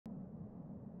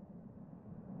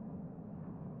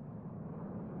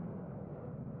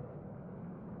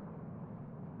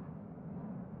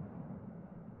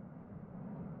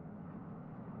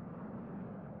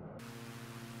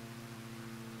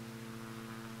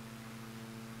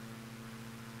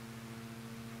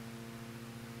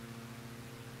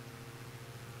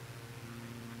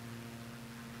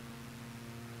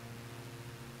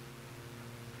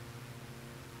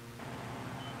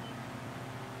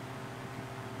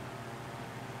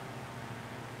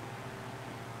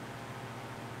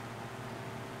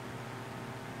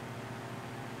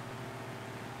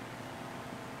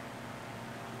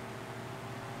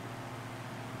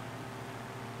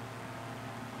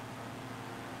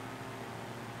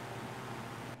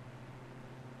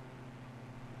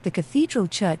The Cathedral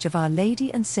Church of Our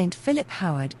Lady and St. Philip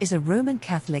Howard is a Roman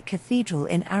Catholic cathedral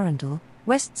in Arundel,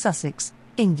 West Sussex,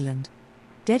 England.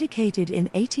 Dedicated in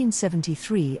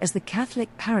 1873 as the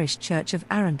Catholic Parish Church of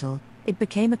Arundel, it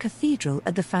became a cathedral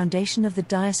at the foundation of the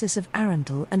Diocese of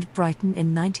Arundel and Brighton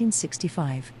in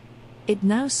 1965. It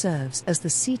now serves as the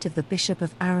seat of the Bishop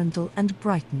of Arundel and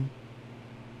Brighton.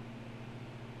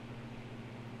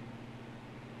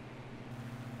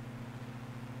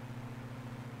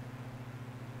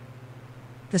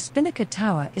 The Spinnaker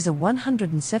Tower is a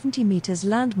 170 metres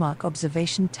landmark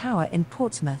observation tower in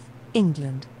Portsmouth,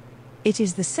 England. It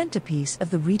is the centrepiece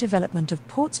of the redevelopment of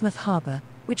Portsmouth Harbour,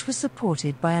 which was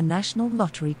supported by a national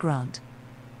lottery grant.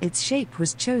 Its shape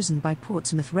was chosen by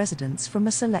Portsmouth residents from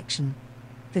a selection.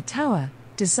 The tower,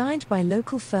 designed by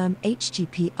local firm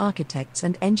HGP architects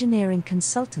and engineering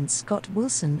consultants Scott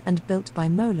Wilson and built by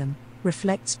Molam,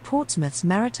 reflects Portsmouth's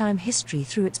maritime history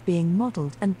through its being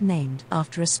modelled and named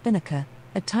after a spinnaker,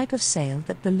 a type of sail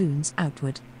that balloons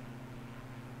outward.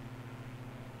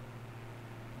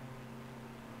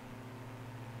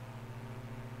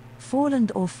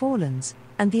 Foreland or Forelands,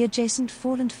 and the adjacent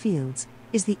Foreland Fields,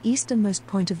 is the easternmost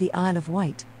point of the Isle of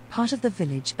Wight, part of the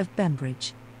village of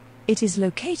Bembridge. It is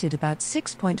located about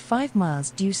 6.5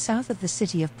 miles due south of the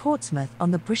city of Portsmouth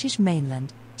on the British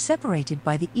mainland, separated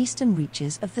by the eastern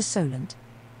reaches of the Solent.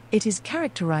 It is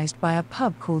characterized by a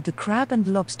pub called the Crab and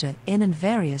Lobster Inn and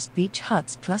various beach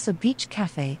huts plus a beach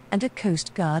cafe and a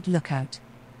Coast Guard lookout.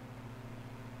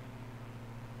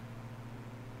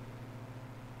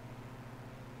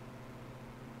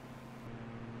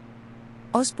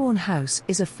 Osbourne House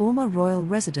is a former royal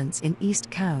residence in East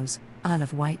Cowes, Isle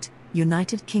of Wight,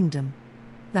 United Kingdom.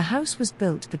 The house was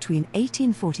built between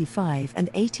 1845 and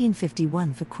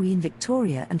 1851 for Queen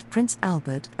Victoria and Prince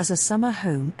Albert as a summer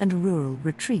home and rural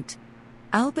retreat.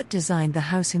 Albert designed the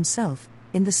house himself,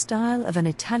 in the style of an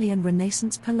Italian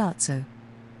Renaissance palazzo.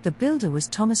 The builder was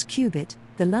Thomas Cubitt,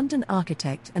 the London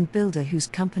architect and builder whose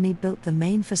company built the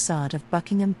main facade of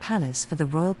Buckingham Palace for the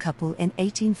royal couple in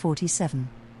 1847.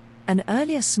 An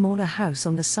earlier smaller house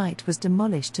on the site was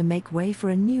demolished to make way for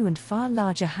a new and far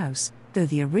larger house, though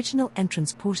the original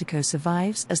entrance portico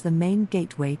survives as the main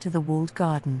gateway to the walled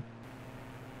garden.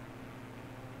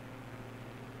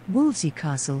 Wolvsey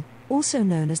Castle, also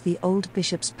known as the Old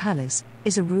Bishop's Palace,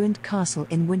 is a ruined castle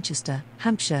in Winchester,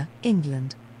 Hampshire,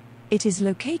 England. It is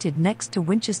located next to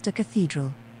Winchester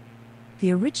Cathedral.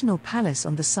 The original palace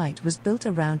on the site was built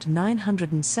around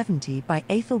 970 by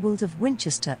Aethelwold of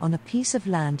Winchester on a piece of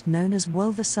land known as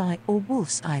Wolvsey or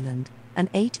Wolf's Island, and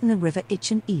 8 in the River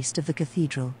Itchen east of the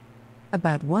cathedral.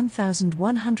 About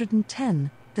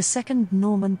 1110, the second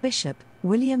Norman bishop,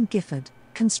 William Gifford,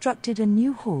 constructed a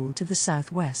new hall to the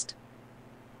southwest.